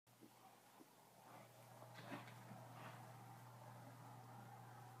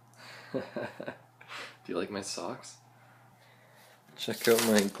Do you like my socks? Check out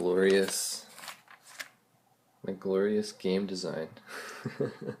my glorious game design.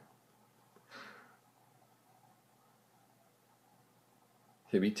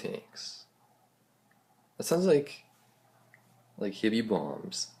 Hippie tanks. That sounds like hippie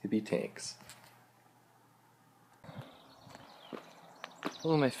bombs, hippie tanks.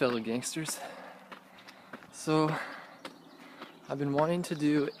 Hello my fellow gangsters. So I've been wanting to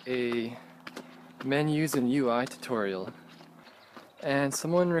do a menus and UI tutorial, and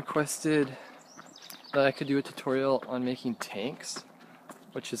someone requested that I could do a tutorial on making tanks,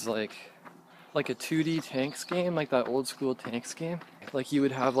 which is like a 2D tanks game, like that old school tanks game. Like you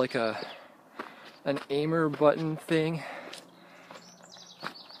would have like an aimer button thing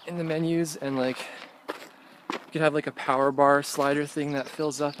in the menus, and like you could have like a power bar slider thing that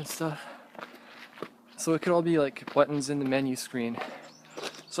fills up and stuff. So it could all be like buttons in the menu screen.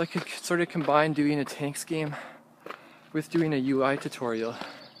 So I could sort of combine doing a tanks game with doing a UI tutorial.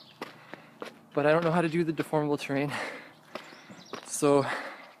 But I don't know how to do the deformable terrain. So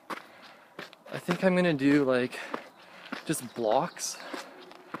I think I'm gonna do like just blocks,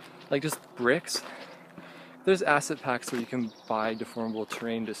 like just bricks. There's asset packs where you can buy deformable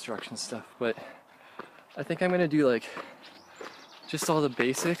terrain destruction stuff, but I think I'm gonna do like just all the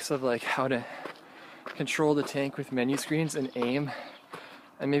basics of like how to control the tank with menu screens and aim,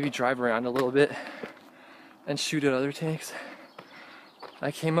 and maybe drive around a little bit and shoot at other tanks.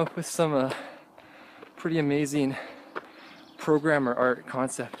 I came up with some pretty amazing programmer art,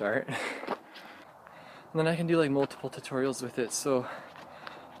 concept art. And then I can do like multiple tutorials with it. So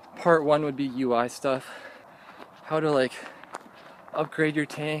part one would be UI stuff, how to like upgrade your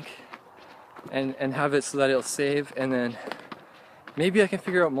tank and have it so that it'll save, and then maybe I can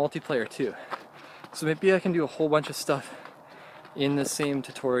figure out multiplayer too. So maybe I can do a whole bunch of stuff in the same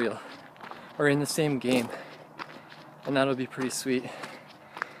tutorial or in the same game, and that'll be pretty sweet.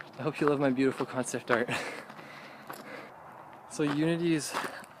 I hope you love my beautiful concept art. So Unity's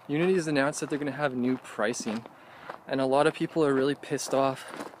announced that they're gonna have new pricing, and a lot of people are really pissed off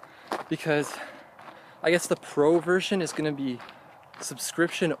because I guess the Pro version is gonna be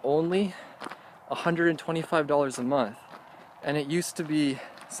subscription only, $125 a month, and it used to be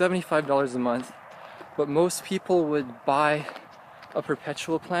 $75 a month. But most people would buy a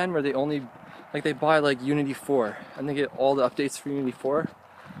perpetual plan where they only, like they buy like Unity 4 and they get all the updates for Unity 4,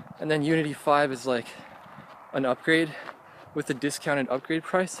 and then Unity 5 is like an upgrade with a discounted upgrade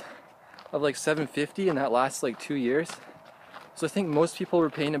price of like $750, and that lasts like 2 years. So I think most people were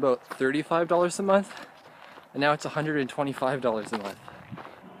paying about $35 a month, and now it's $125 a month.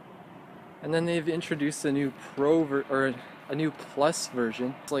 And then they've introduced a new a new Plus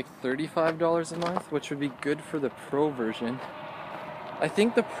version. It's like $35 a month, which would be good for the Pro version. I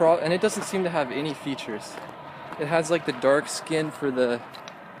think the Pro, and it doesn't seem to have any features. It has like the dark skin for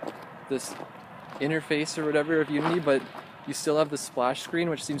this interface or whatever of Unity, but you still have the splash screen,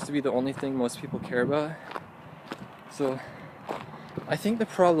 which seems to be the only thing most people care about. So I think the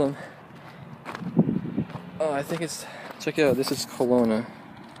problem, I think it's, check it out, this is Kelowna.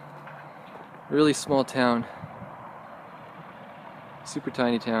 Really small town. Super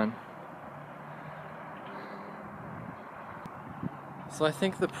tiny town. So I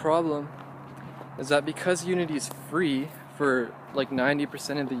think the problem is that because Unity is free for like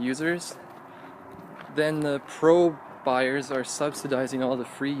 90% of the users, then the Pro buyers are subsidizing all the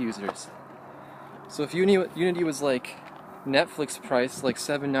free users. So if Unity was like Netflix price, like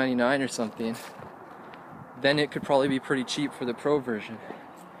 $7.99 or something, then it could probably be pretty cheap for the Pro version.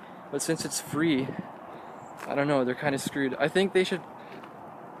 But since it's free, I don't know, they're kind of screwed. I think they should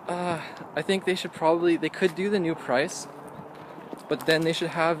probably, they could do the new price, but then they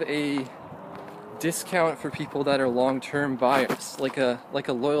should have a discount for people that are long-term buyers, like a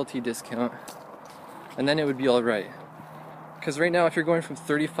loyalty discount, and then it would be alright. Because right now, if you're going from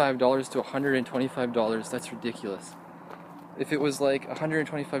 $35 to $125, that's ridiculous. If it was like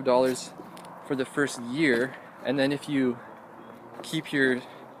 $125 for the first year, and then if you keep your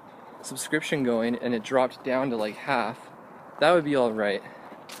subscription going and it dropped down to like half, that would be alright.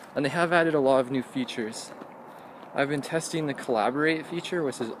 And they have added a lot of new features. I've been testing the collaborate feature,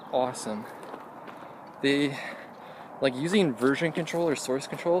 which is awesome. They, like, using version control or source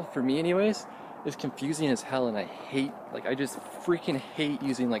control, for me anyways, is confusing as hell, and I just freaking hate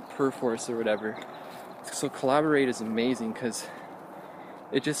using like Perforce or whatever. So collaborate is amazing because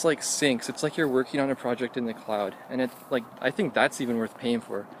it just like syncs. It's like you're working on a project in the cloud, and it, like, I think that's even worth paying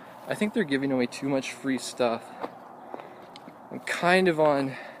for. I think they're giving away too much free stuff. I'm kind of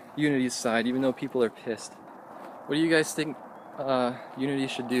on Unity's side, even though people are pissed. What do you guys think Unity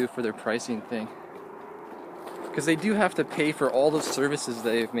should do for their pricing thing. Because they do have to pay for all the services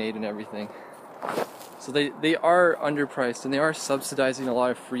they've made and everything. So they are underpriced and they are subsidizing a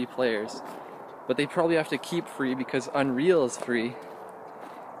lot of free players. But they probably have to keep free because Unreal is free.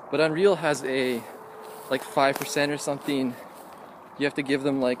 But Unreal has a like 5% or something. You have to give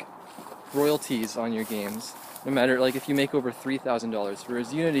them like royalties on your games, no matter like if you make over $3,000.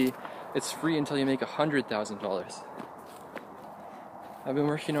 Whereas Unity, it's free until you make $100,000. I've been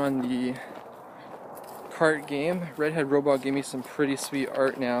working on the kart game. Redhead Robot gave me some pretty sweet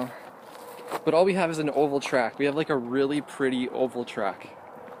art now. But all we have is an oval track. We have like a really pretty oval track.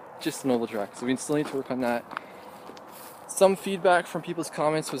 Just an oval track. So we still need to work on that. Some feedback from people's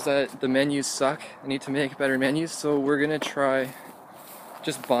comments was that the menus suck. I need to make better menus. So we're gonna try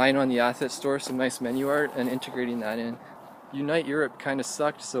just buying on the asset store some nice menu art and integrating that in. Unite Europe kind of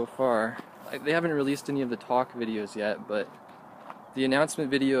sucked so far. They haven't released any of the talk videos yet, but the announcement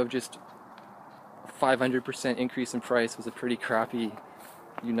video of just 500% increase in price was a pretty crappy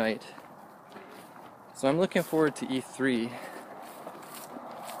Unite. So I'm looking forward to E3.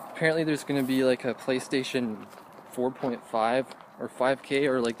 Apparently there's going to be like a PlayStation 4.5 or 5K,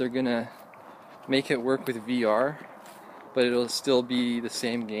 or like they're going to make it work with VR, but it'll still be the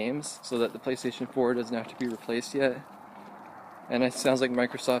same games so that the PlayStation 4 doesn't have to be replaced yet. And it sounds like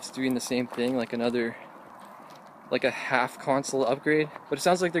Microsoft's doing the same thing, like another, like a half console upgrade. But it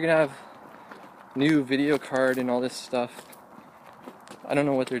sounds like they're going to have new video card and all this stuff. I don't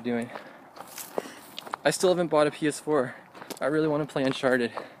know what they're doing. I still haven't bought a PS4. I really want to play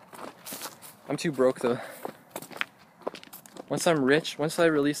Uncharted. I'm too broke though. Once I'm rich, once I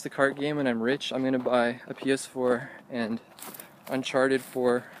release the kart game and I'm rich, I'm going to buy a PS4 and Uncharted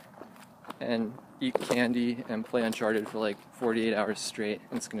 4 and eat candy and play Uncharted for like 48 hours straight,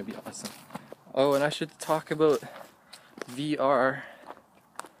 and it's going to be awesome. Oh, and I should talk about VR.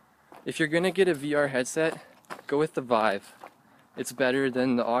 If you're going to get a VR headset, go with the Vive. It's better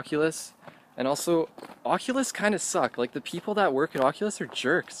than the Oculus. And also, Oculus kind of suck. Like, the people that work at Oculus are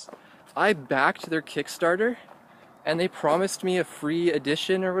jerks. I backed their Kickstarter, and they promised me a free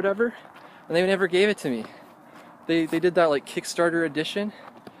edition or whatever, and they never gave it to me. They did that, like, Kickstarter edition,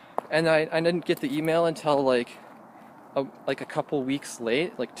 and I didn't get the email until, like a couple weeks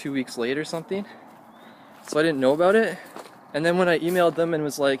late, like 2 weeks late or something. So I didn't know about it. And then when I emailed them and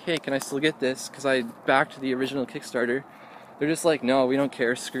was like, hey, can I still get this? Because I backed the original Kickstarter. They're just like, no, we don't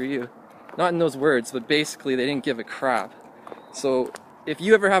care, screw you. Not in those words, but basically they didn't give a crap. So if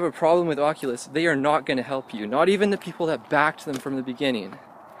you ever have a problem with Oculus, they are not going to help you. Not even the people that backed them from the beginning.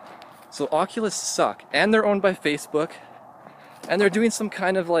 So Oculus suck. And they're owned by Facebook. And they're doing some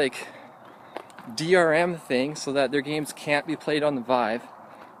kind of like DRM thing so that their games can't be played on the Vive.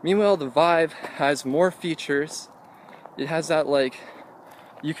 Meanwhile, the Vive has more features. It has that, like,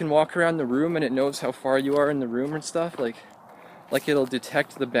 you can walk around the room and it knows how far you are in the room and stuff. Like it'll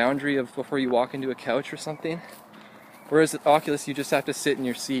detect the boundary of before you walk into a couch or something. Whereas at Oculus, you just have to sit in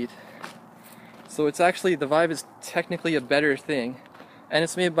your seat. So it's actually, the Vive is technically a better thing. And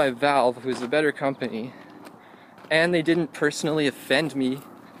it's made by Valve, who's a better company. And they didn't personally offend me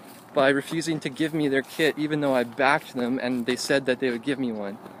by refusing to give me their kit, even though I backed them and they said that they would give me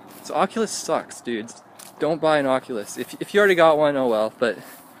one. So Oculus sucks, dudes. Don't buy an Oculus. If you already got one, oh well, but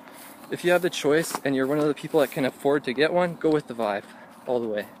if you have the choice and you're one of the people that can afford to get one, go with the Vive, all the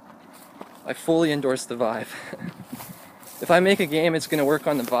way. I fully endorse the Vive. If I make a game, it's going to work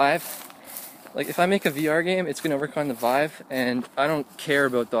on the Vive. Like, if I make a VR game, it's going to work on the Vive, and I don't care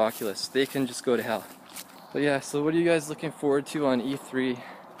about the Oculus. They can just go to hell. But yeah, so what are you guys looking forward to on E3?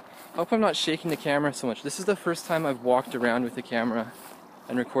 I hope I'm not shaking the camera so much. This is the first time I've walked around with the camera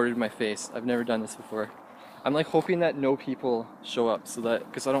and recorded my face. I've never done this before. I'm like hoping that no people show up, so that,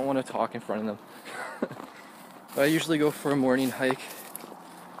 because I don't want to talk in front of them. But I usually go for a morning hike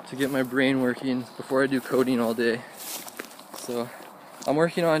to get my brain working before I do coding all day. So I'm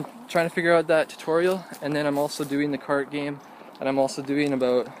working on trying to figure out that tutorial, and then I'm also doing the kart game, and I'm also doing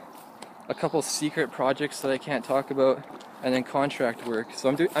about a couple secret projects that I can't talk about, and then contract work. So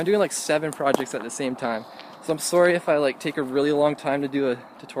I'm doing like 7 projects at the same time. So I'm sorry if I like take a really long time to do a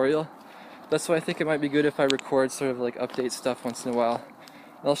tutorial. That's why I think it might be good if I record sort of like update stuff once in a while.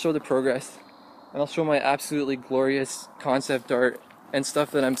 And I'll show the progress. And I'll show my absolutely glorious concept art and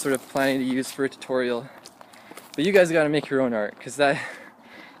stuff that I'm sort of planning to use for a tutorial. But you guys gotta make your own art, because that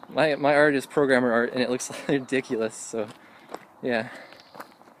my art is programmer art and it looks ridiculous, so yeah.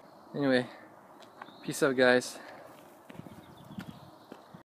 Anyway, peace out guys.